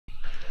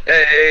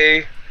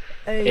Hey,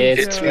 Hey,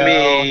 it's Joe.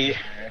 me.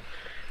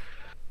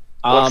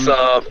 What's Um,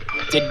 up?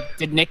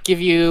 did Nick give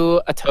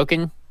you a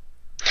token?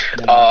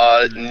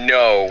 No.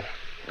 No.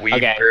 We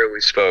Okay.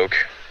 barely spoke.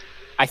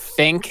 I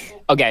think.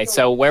 Okay,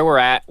 so where we're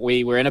at,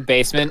 we were in a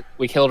basement.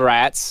 We killed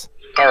rats.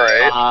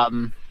 Alright.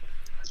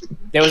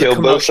 There was a Killed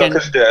those commotion.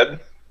 suckers dead.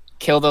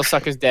 Kill those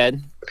suckers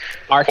dead.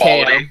 RKO.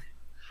 Quality.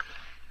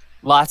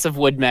 Lots of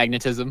wood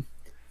magnetism.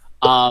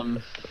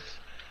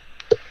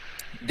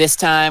 This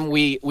time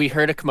we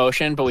heard a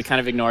commotion, but we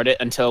kind of ignored it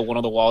until one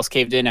of the walls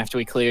caved in after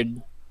we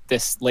cleared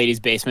this lady's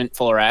basement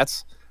full of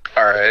rats.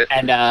 Alright.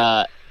 And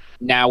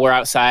now we're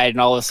outside, and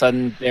all of a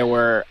sudden there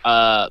were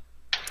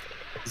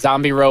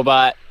zombie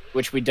robot,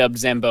 which we dubbed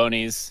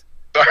Zambonis,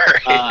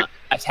 Alright.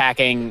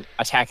 attacking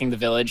the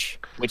village,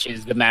 which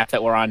is the map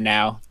that we're on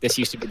now. This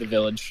used to be the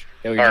village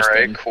that we were just in.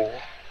 Alright, cool.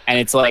 And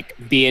it's like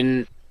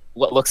being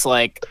what looks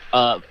like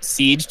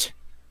sieged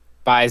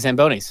by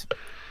Zambonis.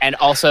 And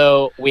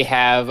also, we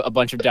have a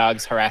bunch of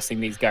dogs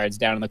harassing these guards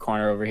down in the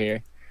corner over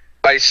here.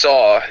 I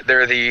saw.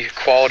 They're the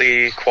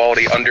quality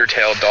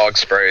Undertale dog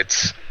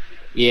sprites.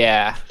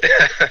 Yeah.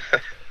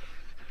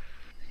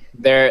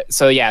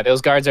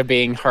 Those guards are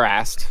being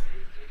harassed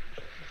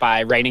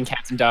by raining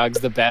cats and dogs,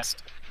 the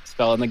best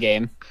spell in the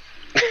game.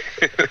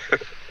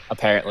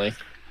 Apparently.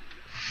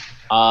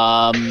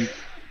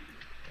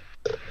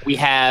 We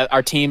have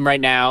our team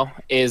right now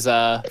is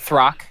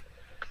Throck,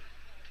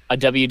 a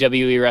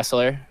WWE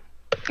wrestler.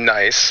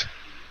 Nice.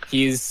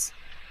 He's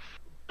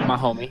my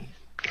homie.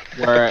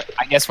 I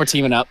guess we're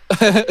teaming up.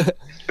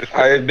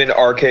 I've been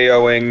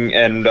RKOing,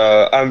 and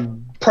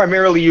I'm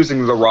primarily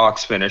using the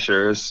Rock's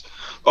finishers.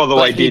 Although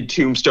But I did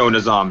Tombstone a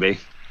zombie.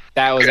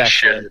 That was Good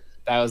actually shit.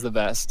 that was the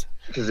best.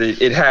 Because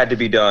it had to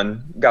be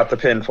done. Got the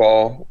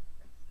pinfall.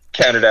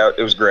 Counted out.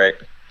 It was great.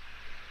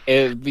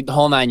 The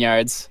whole 9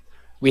 yards.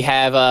 We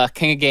have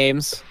King of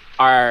Games,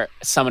 our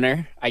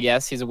summoner, I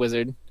guess. He's a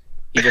wizard.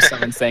 He just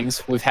summons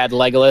things. We've had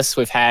Legolas.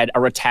 We've had a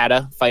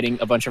Rattata fighting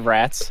a bunch of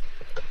rats.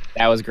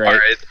 That was great.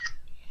 Alright.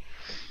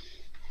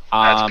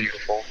 That's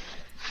beautiful.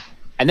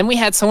 And then we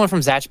had someone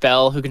from Zatch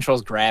Bell who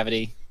controls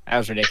gravity. That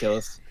was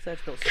ridiculous.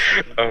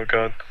 Oh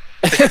god.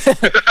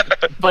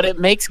 But it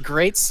makes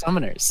great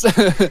summoners.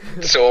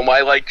 So am I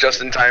like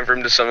just in time for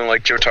him to summon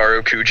like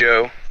Jotaro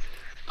Kujo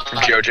from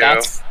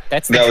JoJo?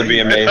 That's That would be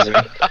amazing.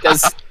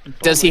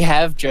 Does he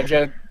have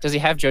JoJo? Does he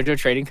have JoJo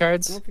trading I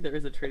cards? don't think there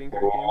is a trading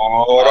card game.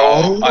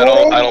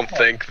 I don't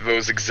think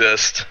those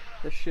exist.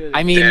 There should.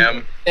 I mean,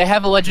 Damn. they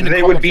have a Legend of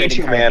They Korra would be trading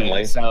too card game,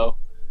 manly. so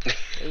It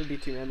would be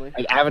too manly.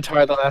 like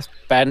Avatar: The Last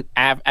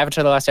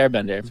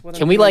Airbender. That's what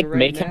Can I'm we doing like right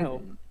make now.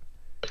 him?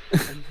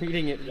 I'm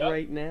reading it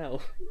right now.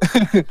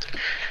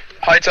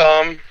 Hi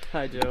Tom.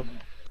 Hi, Joe.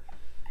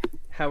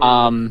 How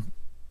are you?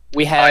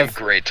 We I'm have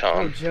great, Oh,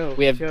 Tom. Joe.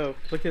 we have- Joe.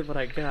 Look at what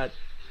I got.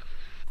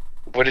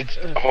 What did?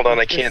 Hold on,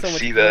 I There's can't so much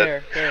see that.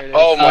 glare. There it is.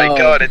 Oh my Oh.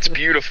 god, it's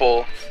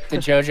beautiful. the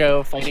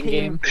JoJo fighting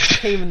game.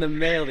 Came in the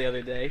mail the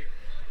other day.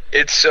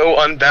 It's so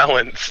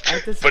unbalanced,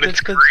 but it's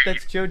great.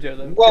 That's JoJo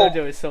though. Well,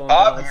 JoJo is so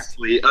unbalanced.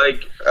 Obviously,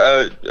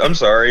 I'm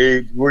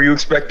sorry. Were you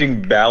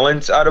expecting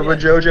balance out of a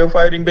JoJo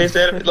fighting based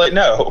anime? Like,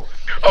 no.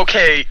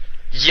 Okay,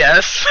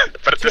 yes,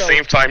 but at the Joe.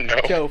 same time, no.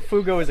 Joe,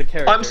 Fugo is a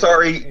character. I'm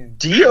sorry.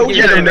 Dio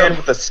Yeah, hit I a man know.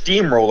 with a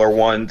steamroller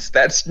once.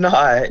 That's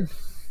not.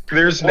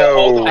 There's Well,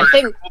 hold no. on.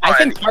 I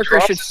think He Parker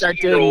drops should a start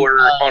doing steamroller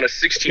on a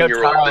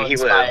 16-year-old and he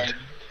lived.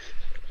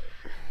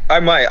 I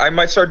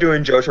might start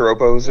doing Jotaro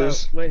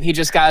poses. Wait, He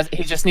just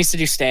needs to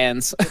do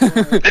stands.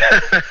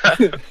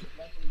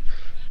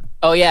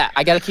 Oh yeah,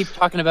 I gotta keep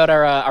talking about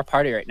our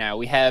party right now.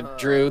 We have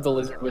Drew, the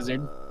lizard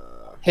wizard.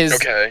 His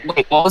Okay.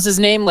 wait, what was his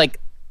name? Like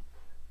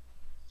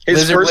His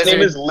Lizard first name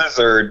Wizard. is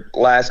Lizard,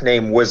 last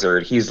name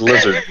Wizard. He's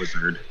Lizard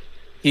Wizard.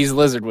 he's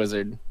lizard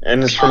wizard.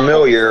 And his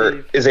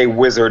familiar is a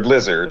wizard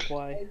lizard.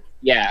 why?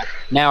 Yeah,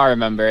 now I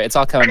remember. It's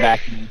all coming back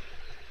to me.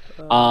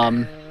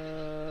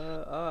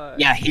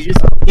 Yeah, he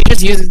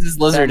just uses his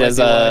lizard might as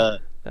be a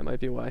That might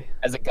be why.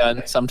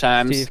 gun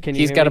sometimes. Steve, can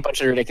you He's hear got me? a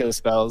bunch of ridiculous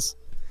spells.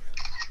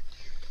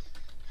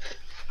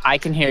 I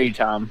can hear you,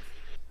 Tom.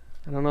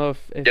 I don't know if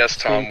Yes, the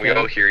stream Tom, we can.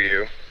 all hear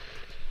you.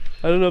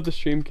 I don't know if the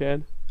stream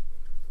can.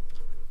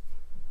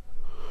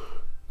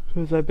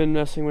 Because I've been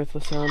messing with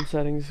the sound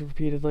settings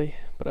repeatedly,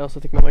 but I also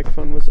think my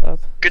microphone was up.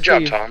 Good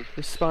job, Steve, Tom.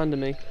 Respond to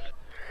me.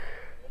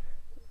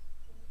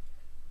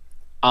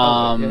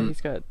 Yeah, Um,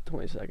 he's got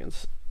 20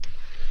 seconds.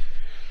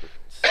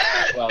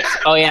 well,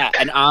 oh yeah,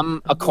 and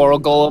I'm a coral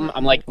golem.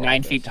 I'm like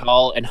 9 feet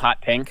tall and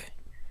hot pink.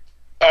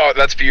 Oh,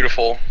 that's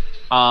beautiful.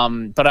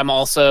 But I'm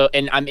also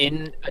I'm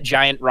in a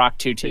giant rock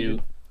tutu,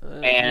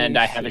 and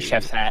I have a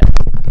chef's hat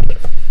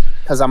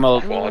because I'm a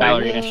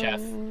ballerina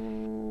chef.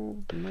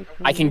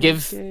 I can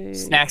give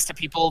snacks to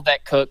people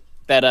that cook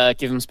that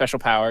give them special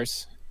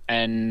powers,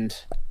 and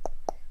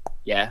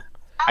yeah,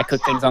 I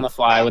cook things on the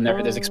fly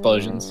whenever there's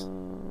explosions.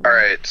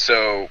 Alright,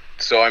 so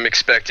I'm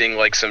expecting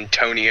like some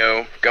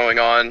Tonio going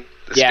on.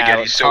 The Yeah,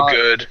 spaghetti's so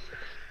good.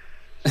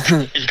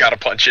 You gotta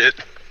punch it.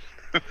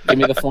 Give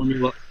me the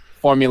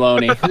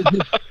formuloni.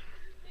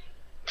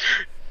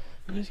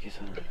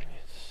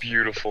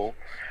 Beautiful.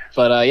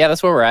 But yeah,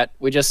 that's where we're at.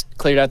 We just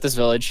cleared out this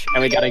village,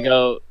 and we gotta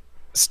go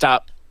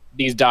stop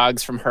these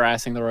dogs from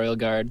harassing the royal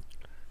guard.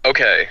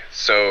 Okay,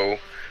 so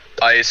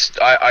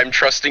I'm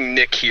trusting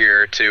Nick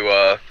here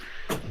to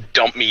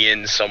dump me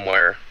in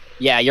somewhere.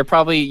 Yeah, you're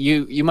probably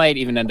you might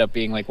even end up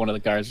being like one of the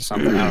guards or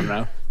something. I don't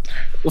know.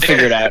 We'll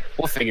figure it out.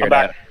 We'll figure it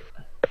out.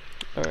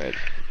 All right.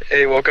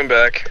 Hey, welcome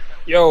back.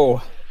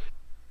 Yo.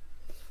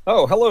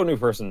 Oh, hello, new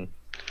person.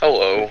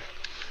 Hello.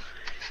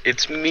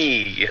 It's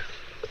me.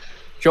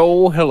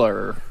 Joe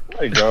Hiller.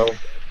 There you go.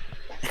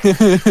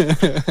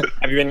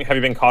 Have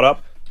you been caught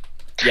up?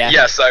 Yeah.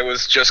 Yes, I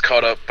was just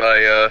caught up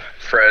by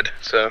Fred.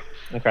 So.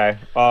 Okay.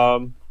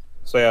 So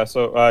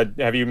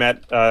have you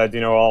met? Do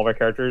you know all of our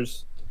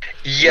characters?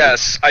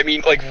 Yes, I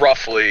mean like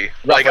roughly.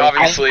 Like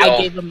obviously,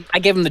 I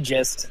gave him the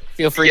gist.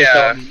 Feel free to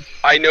yeah, fill in.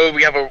 I know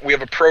we have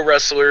a pro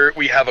wrestler.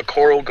 We have a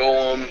coral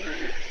golem.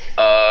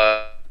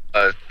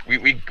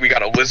 We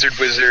got a lizard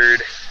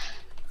wizard.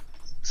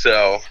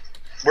 So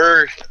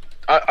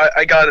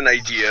I got an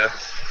idea.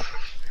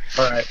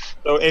 All right.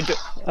 So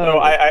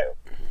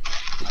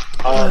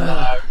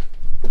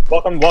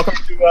welcome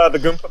to the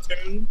Goon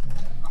Platoon.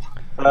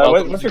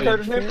 What's your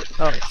character's name?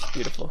 Oh, it's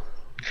beautiful.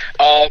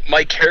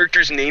 My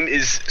character's name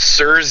is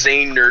Sir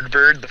Zane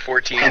Nerdbird the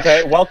 14th.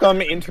 Okay,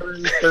 welcome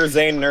intern Sir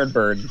Zane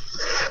Nerdbird.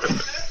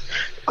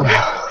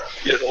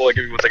 Yes, hold on,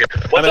 give me 1 second.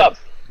 What's up?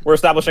 We're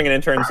establishing an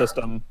intern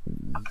system.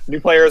 New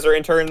players are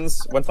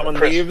interns. When someone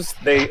leaves,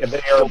 they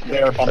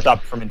are bumped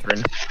up from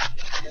intern.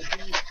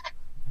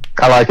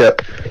 I like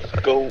it.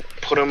 Go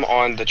put them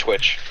on the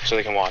Twitch so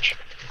they can watch.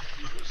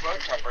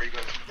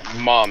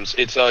 Moms,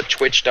 it's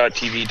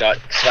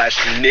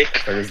twitch.tv/Nick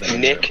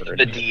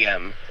the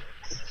DM.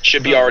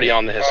 Should be already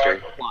on the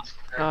history.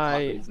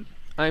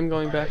 I'm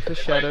going back to the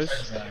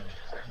shadows.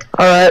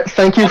 Alright,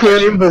 thank you for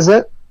your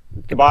visit.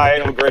 Goodbye,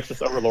 oh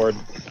gracious overlord.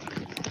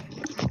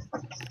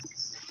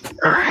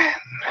 Alright.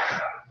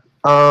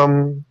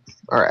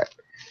 Alright.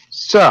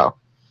 So,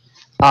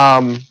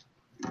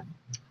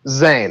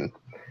 Zane.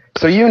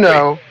 So you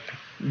know,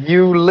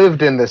 you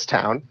lived in this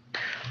town.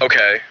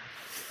 Okay.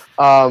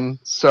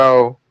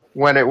 So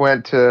when it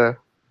went to,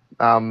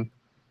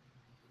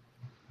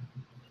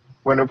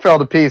 when it fell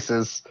to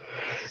pieces,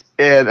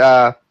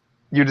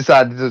 you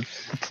decided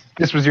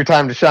this was your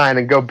time to shine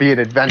and go be an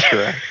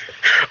adventurer.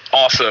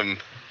 Awesome.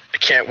 I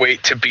can't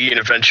wait to be an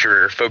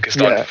adventurer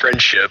focused on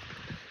friendship.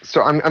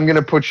 So I'm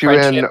gonna put you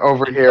in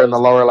over here in the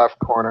lower left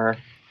corner.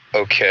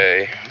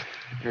 Okay.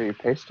 Are you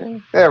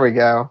pasting? There we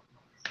go.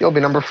 You'll be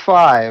number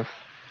 5.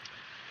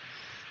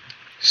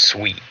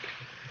 Sweet.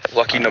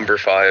 Lucky number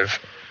 5.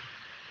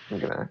 I'm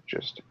gonna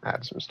just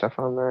add some stuff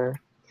on there.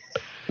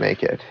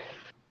 Make it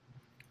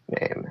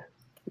name.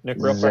 Nick,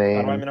 real quick,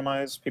 how do I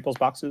minimize people's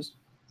boxes?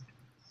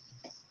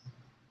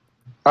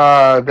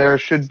 There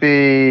should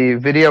be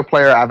video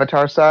player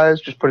avatar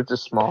size. Just put it to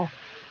small.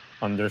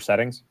 Under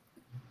settings?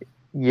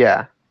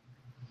 Yeah.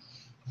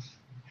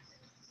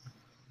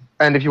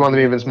 And if you want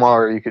them even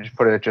smaller, you could just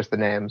put it at just the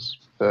names.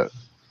 But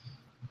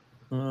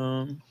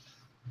I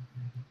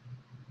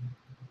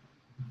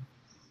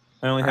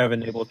only have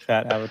enabled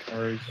chat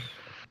avatars.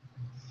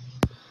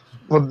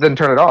 Well, then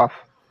turn it off.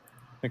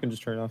 I can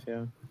just turn it off,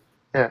 yeah.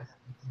 Yeah.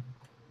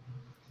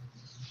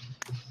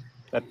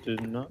 That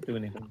did not do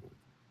anything.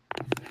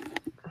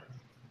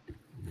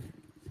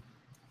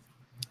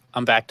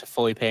 I'm back to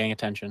fully paying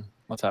attention.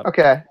 What's up?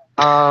 Okay.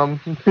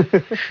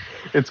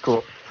 It's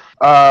cool.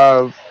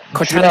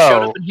 Cortana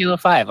showed up in Halo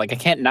 5. Like, I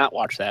can't not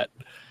watch that.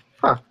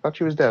 Huh, thought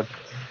she was dead.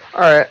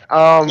 Alright,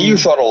 You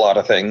thought a lot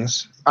of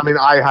things. I mean,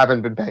 I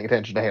haven't been paying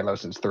attention to Halo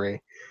since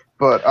 3.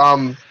 But,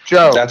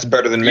 Joe. That's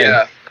better than me.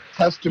 Yeah.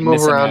 Has to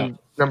move around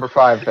number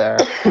 5 there.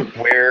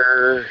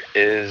 Where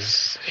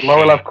is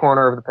Lower left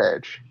corner of the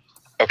page.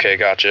 Okay,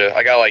 gotcha.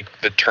 I got like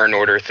the turn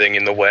order thing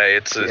in the way.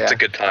 It's a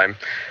good time.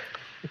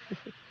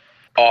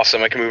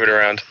 Awesome, I can move it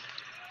around.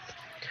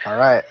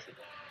 Alright.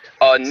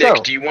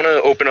 Nick, do you want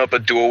to open up a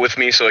duel with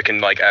me so I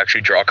can like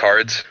actually draw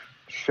cards?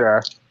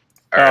 Sure.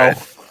 Alright.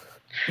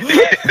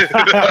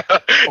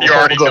 You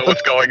already know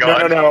what's going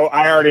on. No,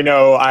 I already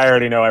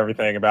know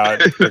everything about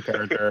your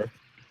character.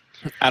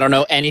 I don't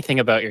know anything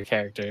about your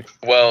character.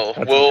 Well,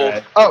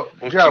 Okay. Oh,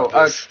 we'll Joe,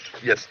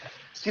 yes.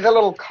 see that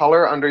little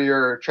color under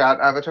your chat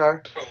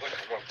avatar?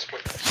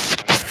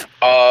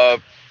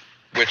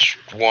 Which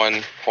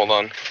one? Hold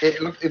on.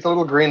 It's a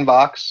little green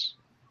box.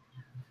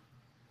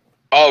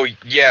 Oh,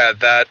 yeah,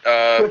 that,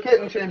 Click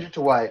it and change it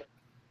to white.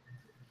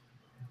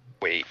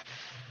 wait.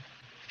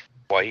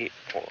 White?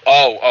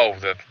 Oh,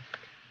 the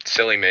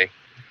silly me.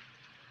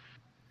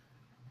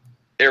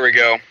 There we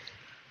go.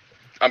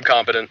 I'm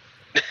competent.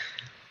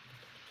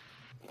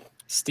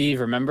 Steve,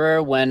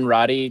 remember when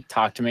Roddy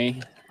talked to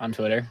me on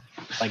Twitter,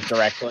 like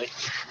directly?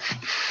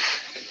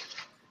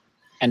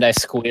 And I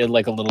squealed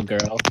like a little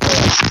girl for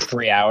like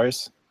 3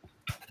 hours?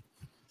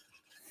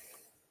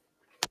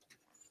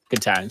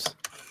 Good times.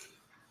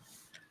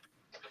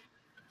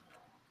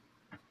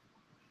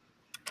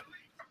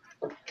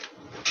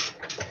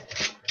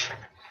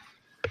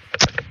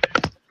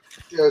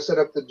 Yeah, set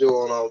up the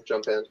duel and I'll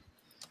jump in.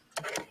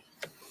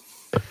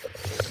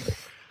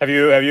 Have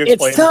you It's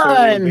explained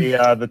time!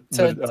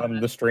 to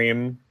the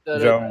stream,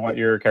 Joe, what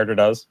your character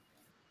does?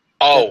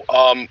 Oh,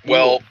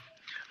 well,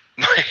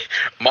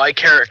 my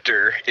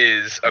character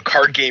is a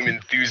card game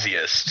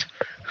enthusiast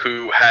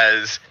who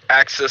has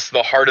accessed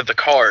the heart of the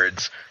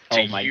cards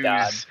to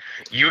use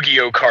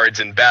Yu-Gi-Oh cards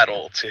in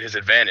battle to his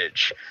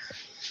advantage.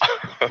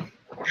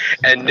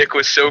 And Nick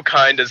was so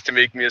kind as to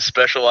make me a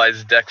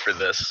specialized deck for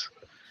this.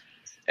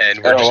 And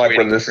I we're don't just like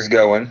waiting. where this is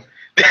going.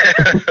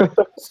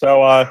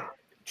 So,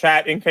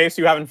 chat, in case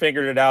you haven't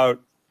figured it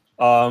out,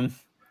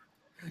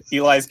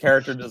 Eli's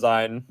character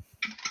design.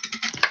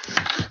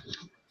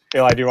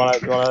 Eli, do you want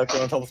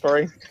to tell the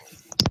story?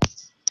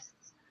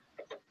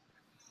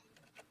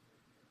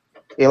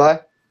 Eli?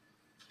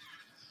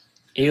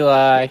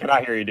 I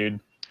cannot hear you, dude.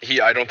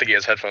 I don't think he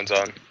has headphones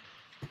on.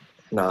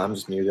 No, I'm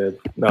just muted.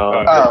 No,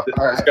 Oh, this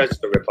alright. guy's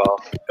just a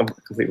rip-off.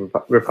 Complete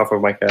rip-off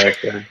of my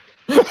character.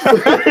 No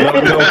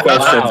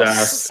questions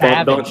asked.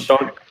 Savage.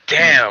 Don't.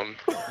 Damn.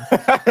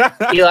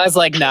 Eli's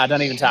like, nah,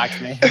 don't even talk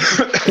to me.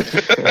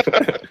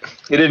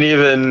 He didn't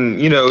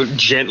even,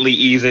 gently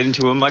ease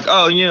into him, like,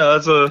 oh,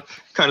 that's a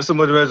kind of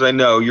similar to as I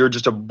know. You're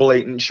just a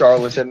blatant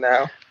charlatan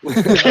now.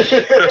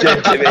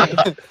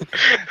 Gently.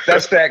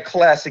 That's that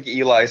classic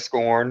Eli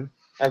scorn.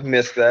 I've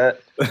missed that.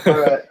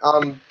 Alright,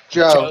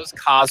 Joe, Joe's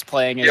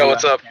cosplaying as Yo,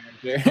 what's up?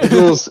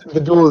 character. the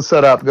duel is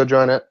set up. Go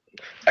join it.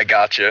 I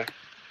gotcha.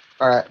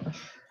 Alright.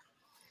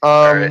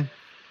 Alright.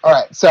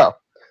 Alright, so.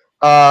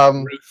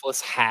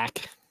 Ruthless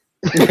hack.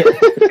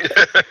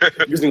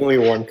 Using only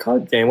one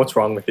card game. What's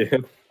wrong with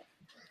you?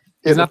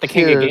 He's not the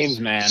king of games,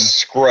 man.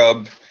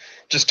 Scrub.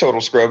 Just total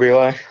scrub,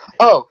 Eli.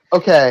 Oh,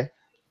 okay.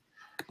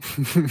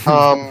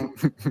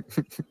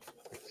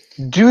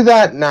 Do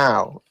that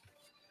now.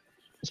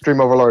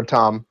 Stream Overlord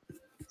Tom.